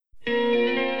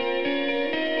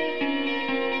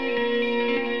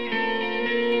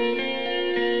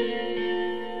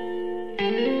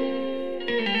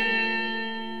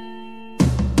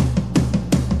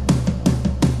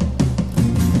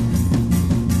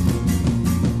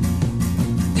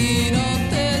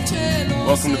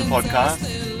Welcome to the podcast.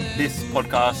 This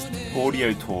podcast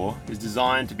audio tour is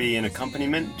designed to be an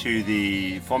accompaniment to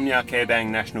the Phong Nha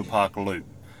National Park loop,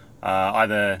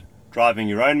 either driving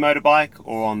your own motorbike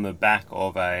or on the back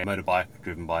of a motorbike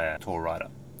driven by a tour rider.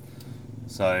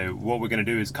 So what we're going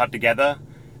to do is cut together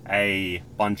a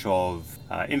bunch of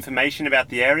information about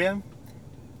the area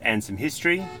and some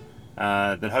history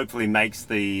that hopefully makes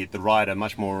the ride a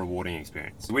much more rewarding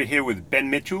experience. We're here with Ben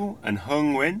Mitchell and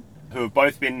Hung Nguyen, who have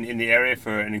both been in the area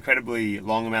for an incredibly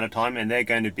long amount of time, and they're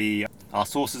going to be our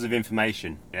sources of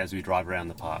information as we drive around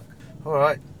the park. All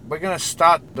right, we're going to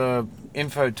start the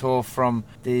info tour from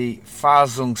the Pha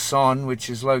Dung Son, which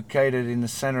is located in the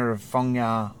center of Phong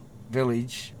Nha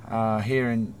village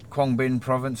here in Quang Binh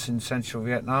province in central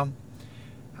Vietnam.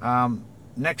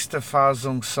 Next to Pha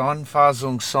Dung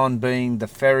Son being the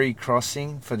ferry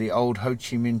crossing for the old Ho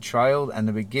Chi Minh Trail and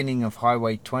the beginning of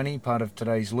Highway 20, part of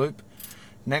today's loop.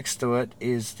 Next to it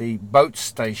is the boat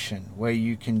station where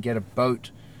you can get a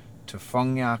boat to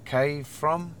Phong Nha Cave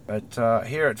from. But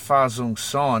here at Pha Dung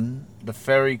Son, the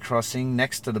ferry crossing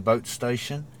next to the boat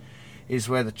station is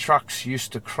where the trucks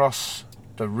used to cross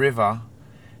the river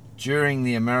during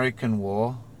the American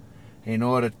War in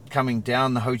order coming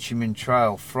down the Ho Chi Minh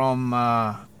Trail. From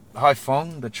Hai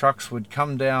Phong, the trucks would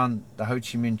come down the Ho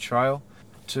Chi Minh Trail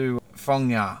to Phong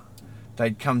Nha.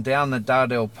 They'd come down the Da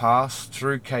Dell Pass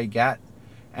through Khe Gat,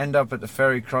 end up at the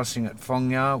ferry crossing at Phong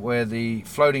Nha, where the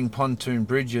floating pontoon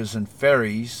bridges and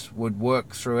ferries would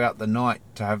work throughout the night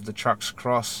to have the trucks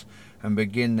cross and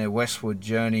begin their westward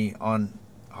journey on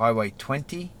Highway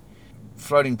 20.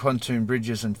 Floating pontoon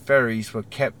bridges and ferries were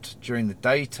kept during the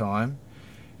daytime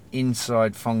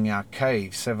inside Phong Nha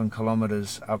Cave, 7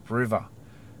 kilometers upriver.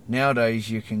 Nowadays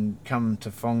you can come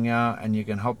to Phong Nha and you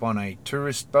can hop on a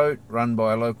tourist boat run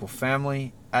by a local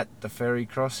family at the ferry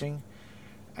crossing,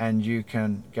 and you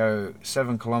can go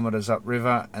 7 kilometers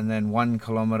upriver and then 1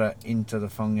 kilometer into the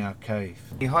Phong Nha Cave.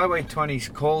 The Highway 20 is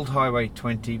called Highway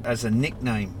 20 as a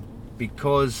nickname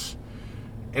because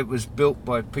it was built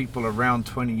by people around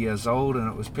 20 years old, and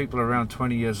it was people around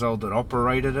 20 years old that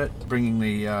operated it, bringing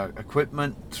the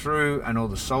equipment through and all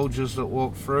the soldiers that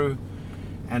walked through,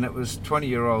 and it was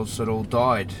 20-year-olds that all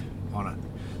died on it.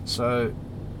 So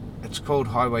it's called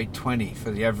Highway 20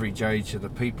 for the average age of the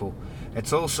people.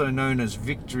 It's also known as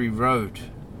Victory Road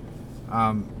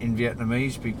in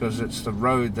Vietnamese because it's the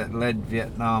road that led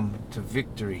Vietnam to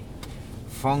victory.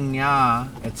 Phong Nha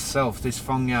itself, this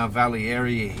Phong Nha Valley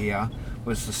area here,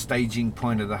 was the staging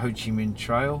point of the Ho Chi Minh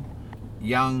Trail.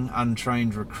 Young,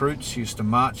 untrained recruits used to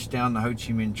march down the Ho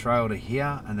Chi Minh Trail to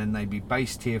here, and then they'd be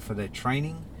based here for their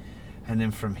training. And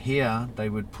then from here, they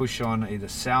would push on either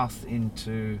south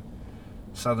into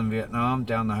southern Vietnam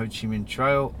down the Ho Chi Minh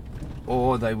Trail,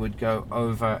 or they would go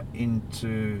over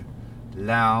into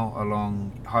Lao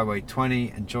along Highway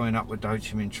 20 and join up with the Ho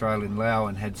Chi Minh Trail in Lao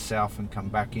and head south and come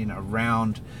back in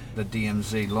around the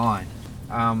DMZ line.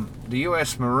 The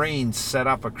US Marines set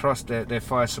up across their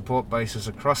fire support bases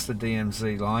across the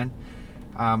DMZ line,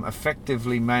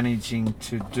 effectively managing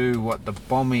to do what the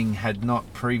bombing had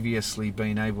not previously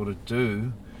been able to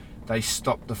do. They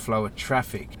stopped the flow of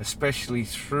traffic, especially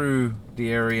through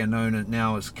the area known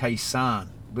now as Khe Sanh,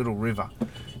 Little River.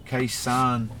 Khe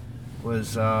Sanh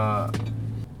was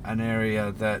an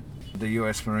area that the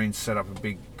US Marines set up a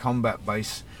big combat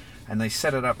base, and they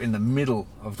set it up in the middle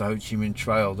of the Ho Chi Minh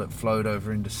Trail that flowed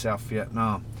over into South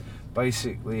Vietnam,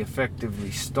 basically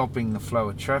effectively stopping the flow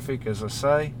of traffic, as I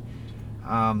say.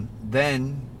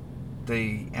 Then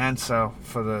the answer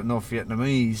for the North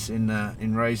Vietnamese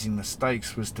in raising the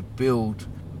stakes was to build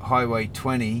Highway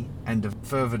 20 and to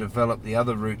further develop the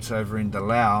other routes over into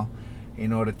Lao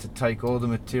in order to take all the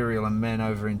material and men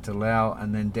over into Lao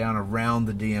and then down around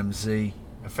the DMZ,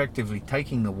 effectively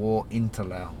taking the war into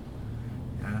Lao.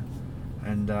 Yeah.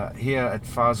 And here at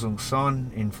Pha Dung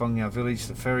Son in Phong Nha village,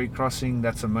 the ferry crossing,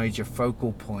 that's a major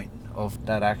focal point of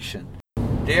that action.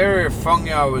 The area of Phong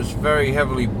Nha was very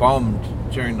heavily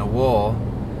bombed during the war,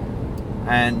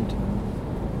 and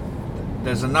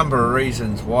there's a number of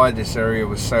reasons why this area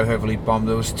was so heavily bombed.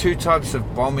 There was two types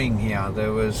of bombing here.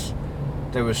 There was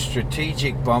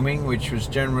strategic bombing, which was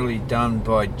generally done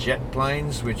by jet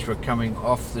planes, which were coming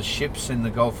off the ships in the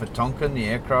Gulf of Tonkin, the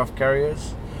aircraft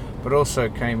carriers, but also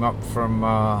came up from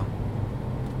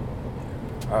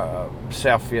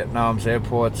South Vietnam's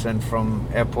airports and from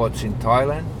airports in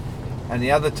Thailand. And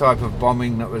the other type of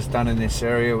bombing that was done in this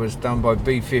area was done by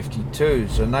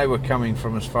B-52s, and they were coming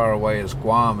from as far away as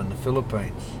Guam and the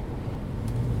Philippines.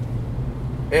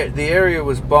 The area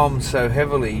was bombed so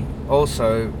heavily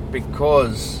also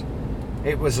because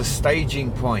it was a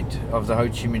staging point of the Ho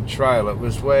Chi Minh Trail. It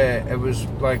was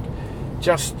like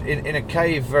just in a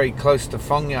cave very close to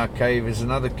Phong Nha cave is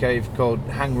another cave called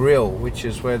Hang Ril, which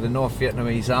is where the North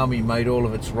Vietnamese army made all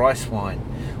of its rice wine,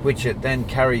 which it then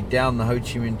carried down the Ho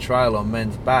Chi Minh Trail on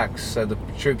men's backs so the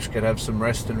troops could have some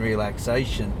rest and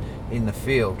relaxation in the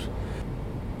field.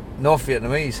 North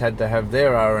Vietnamese had to have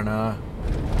their R&R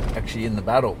actually in the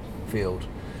battlefield,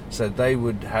 so they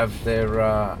would have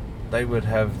their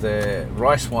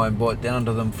rice wine brought down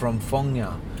to them from Phong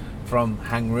Nha, from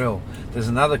Hang Ril. There's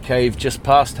another cave just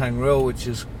past Hang Ril which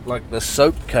is like the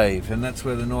soap cave, and that's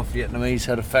where the North Vietnamese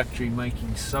had a factory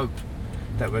making soap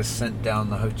that was sent down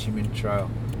the Ho Chi Minh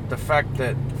Trail. The fact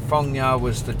that Phong Nha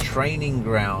was the training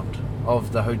ground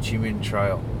of the Ho Chi Minh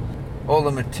Trail, all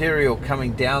the material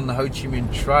coming down the Ho Chi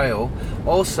Minh Trail,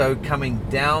 also coming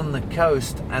down the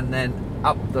coast and then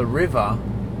up the river,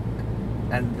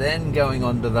 and then going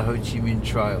onto the Ho Chi Minh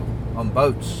Trail on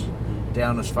boats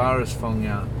down as far as Phong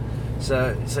Nha.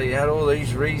 So you had all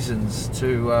these reasons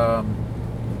to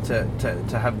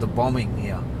have the bombing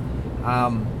here.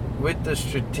 With the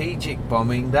strategic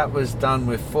bombing, that was done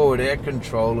with forward air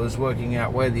controllers working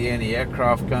out where the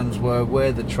anti-aircraft guns were,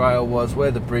 where the trail was,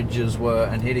 where the bridges were,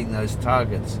 and hitting those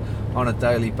targets on a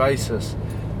daily basis.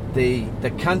 The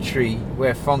country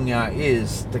where Phong Nha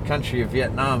is, the country of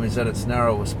Vietnam, is at its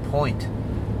narrowest point.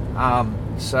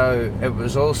 So it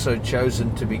was also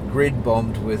chosen to be grid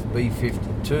bombed with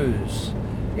B-52s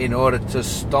in order to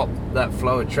stop that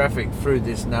flow of traffic through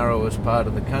this narrowest part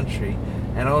of the country,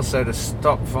 and also to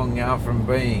stop Phong Nha from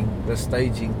being the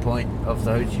staging point of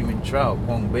the Ho Chi Minh Trail,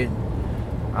 Quang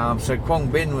Binh. So Quang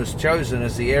Binh was chosen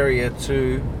as the area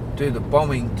to do the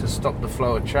bombing to stop the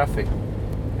flow of traffic,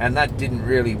 and that didn't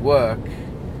really work,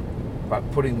 but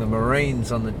putting the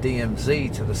Marines on the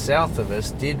DMZ to the south of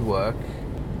us did work.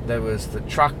 There was the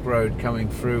truck road coming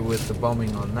through with the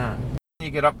bombing on that. When you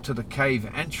get up to the cave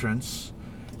entrance,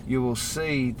 you will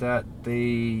see that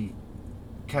the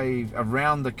cave,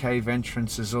 around the cave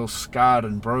entrance, is all scarred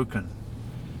and broken.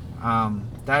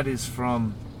 That is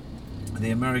from the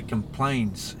American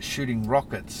planes shooting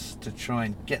rockets to try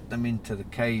and get them into the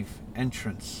cave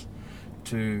entrance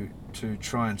to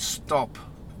try and stop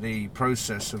the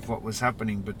process of what was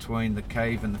happening between the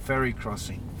cave and the ferry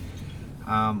crossing.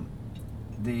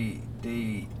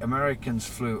 The Americans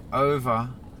flew over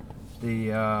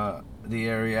the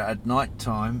area at night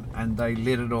time, and they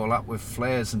lit it all up with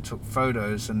flares and took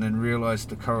photos, and then realized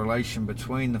the correlation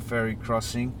between the ferry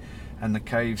crossing and the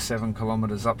cave 7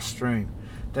 kilometers upstream.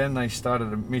 Then they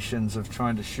started missions of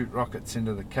trying to shoot rockets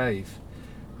into the cave.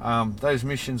 Those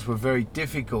missions were very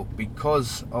difficult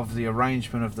because of the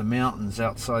arrangement of the mountains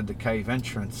outside the cave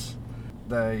entrance.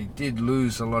 They did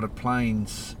lose a lot of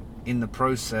planes in the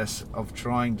process of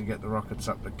trying to get the rockets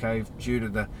up the cave due to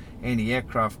the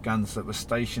anti-aircraft guns that were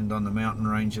stationed on the mountain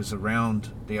ranges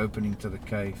around the opening to the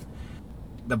cave.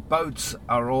 The boats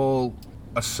are all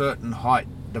a certain height.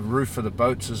 The roof of the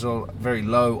boats is all very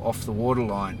low off the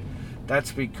waterline.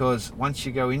 That's because once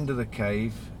you go into the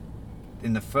cave,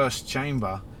 in the first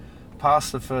chamber,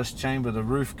 past the first chamber, the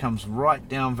roof comes right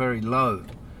down very low,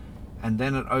 and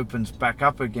then it opens back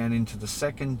up again into the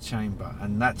second chamber,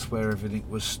 and that's where everything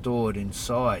was stored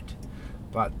inside.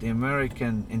 But the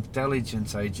American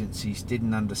intelligence agencies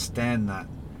didn't understand that,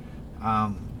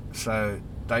 so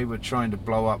they were trying to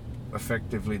blow up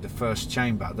effectively the first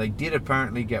chamber. They did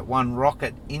apparently get one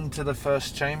rocket into the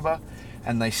first chamber,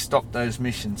 and they stopped those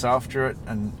missions after it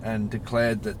and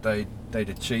declared that they'd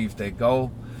achieved their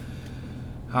goal.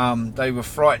 They were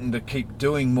frightened to keep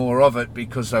doing more of it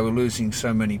because they were losing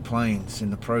so many planes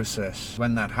in the process.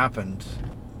 When that happened,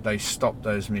 they stopped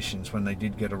those missions when they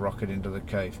did get a rocket into the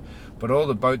cave. But all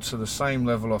the boats are the same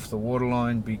level off the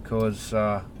waterline because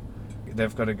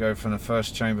they've got to go from the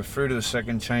first chamber through to the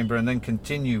second chamber and then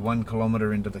continue 1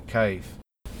 kilometer into the cave.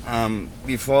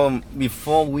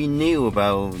 Before we knew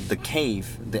about the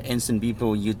cave, the ancient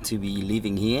people used to be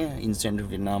living here in central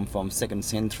Vietnam from 2nd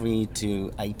century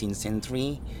to 18th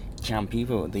century. Cham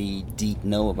people, they did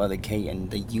know about the cave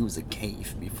and they used the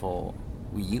cave before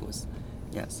we use.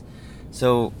 Yes.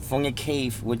 So Phong Nha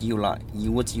cave, would you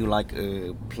like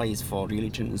a place for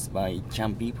religions by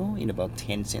Cham people in about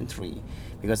 10th century?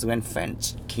 Because when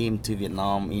French came to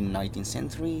Vietnam in 19th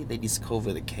century, they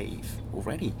discovered the cave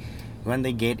already. When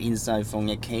they get inside Phong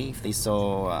Nha cave, they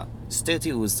saw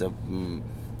statues of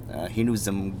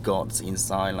Hinduism gods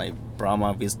inside, like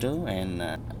Brahma, Vishnu,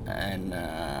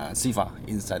 and Shiva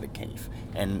inside the cave.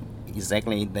 And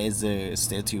exactly, there's a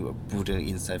statue of Buddha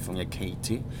inside Phong Nha cave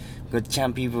too. Because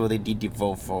Cham people, they did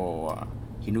evolve for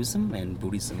Hinduism and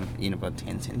Buddhism in about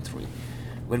 10th century.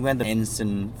 when the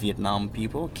ancient Vietnam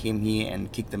people came here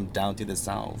and kicked them down to the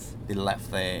south, they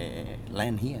left their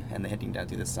land here and they're heading down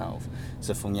to the south.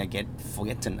 So Phong Nha get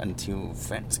forgotten until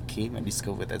French came and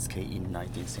discovered SK in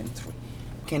 19th century.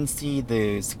 You can see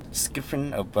the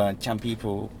description of Cham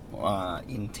people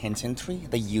in 10th century.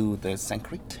 They used the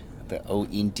Sanskrit, the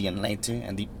old Indian letter,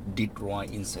 and they did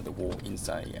write inside the wall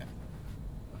inside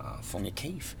Phong Nha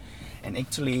cave. And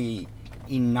actually,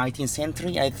 in 19th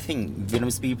century, I think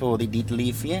Vietnamese people, they did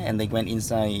live here and they went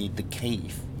inside the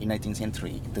cave in 19th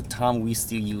century. The time we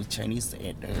still use Chinese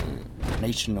as a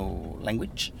national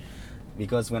language,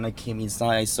 because when I came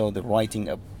inside, I saw the writing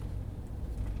of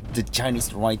the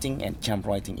Chinese writing and Cham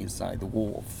writing inside the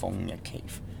wall of Phong Nha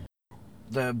cave.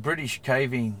 The British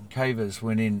cavers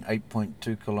went in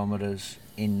 8.2 kilometres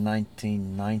in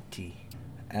 1990,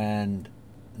 and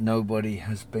nobody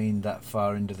has been that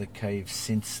far into the cave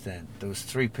since then. There was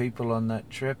 3 people on that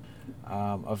trip.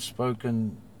 I've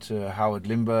spoken to Howard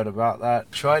Limbird about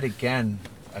that. Tried again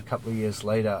a couple of years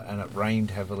later, and it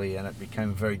rained heavily and it became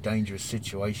a very dangerous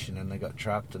situation, and they got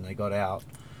trapped and they got out,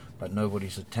 but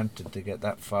nobody's attempted to get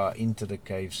that far into the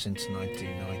cave since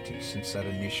 1990, since that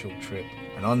initial trip.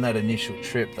 And on that initial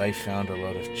trip they found a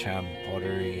lot of Cham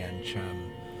pottery and Cham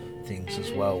things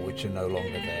as well, which are no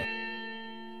longer there.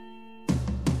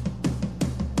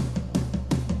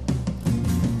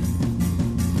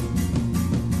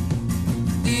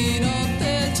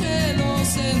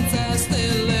 Senza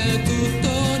stelle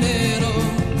tutto nero,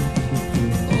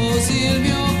 così il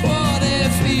mio cuore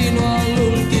fino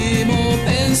all'ultimo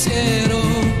pensiero.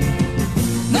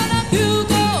 Non ha più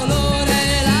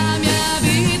colore la mia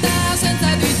vita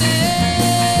senza di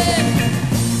te.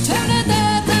 C'è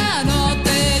un'eterna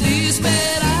notte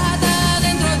disperata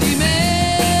dentro di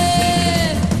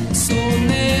me. Sono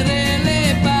nere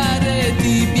le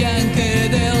pareti bianche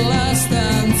della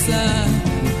stanza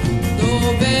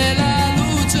dove la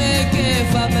che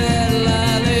fa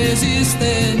bella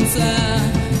l'esistenza.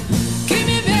 Chi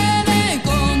mi viene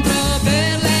incontro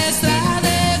per le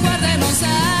strade guarda e non sa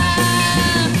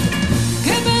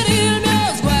che per il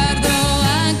mio sguardo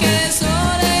anche il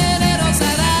sole nero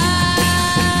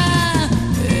sarà.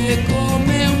 E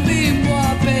come un bimbo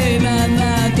appena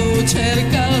nato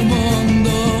cerca il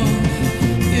mondo,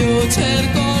 io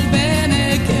cerco il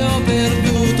bene che ho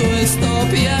perduto e sto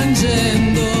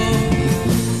piangendo.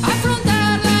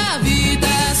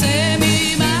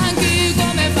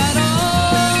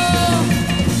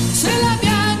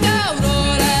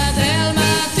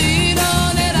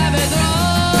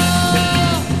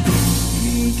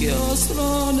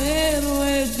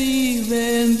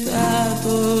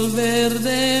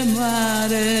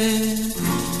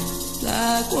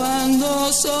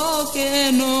 Quando so che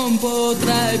non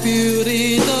potrai più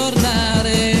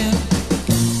ritornare,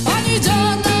 ogni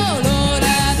giorno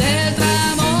l'ora del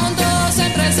tramonto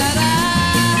sempre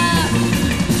sarà.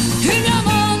 Il mio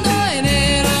mondo è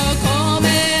nero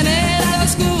come nera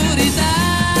l'oscurità.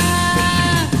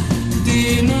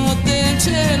 Di notte il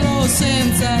cielo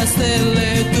senza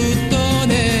stelle tutto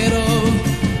nero,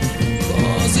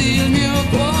 così il mio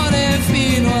cuore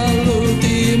fino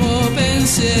all'ultimo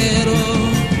pensiero.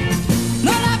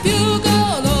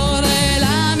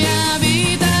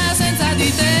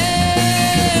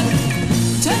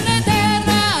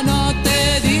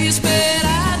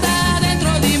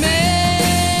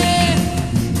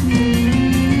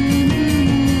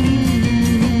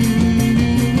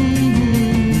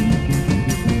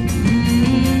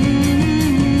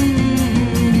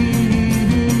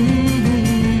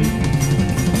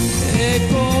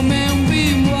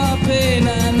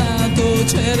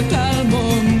 Cerca il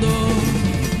mondo,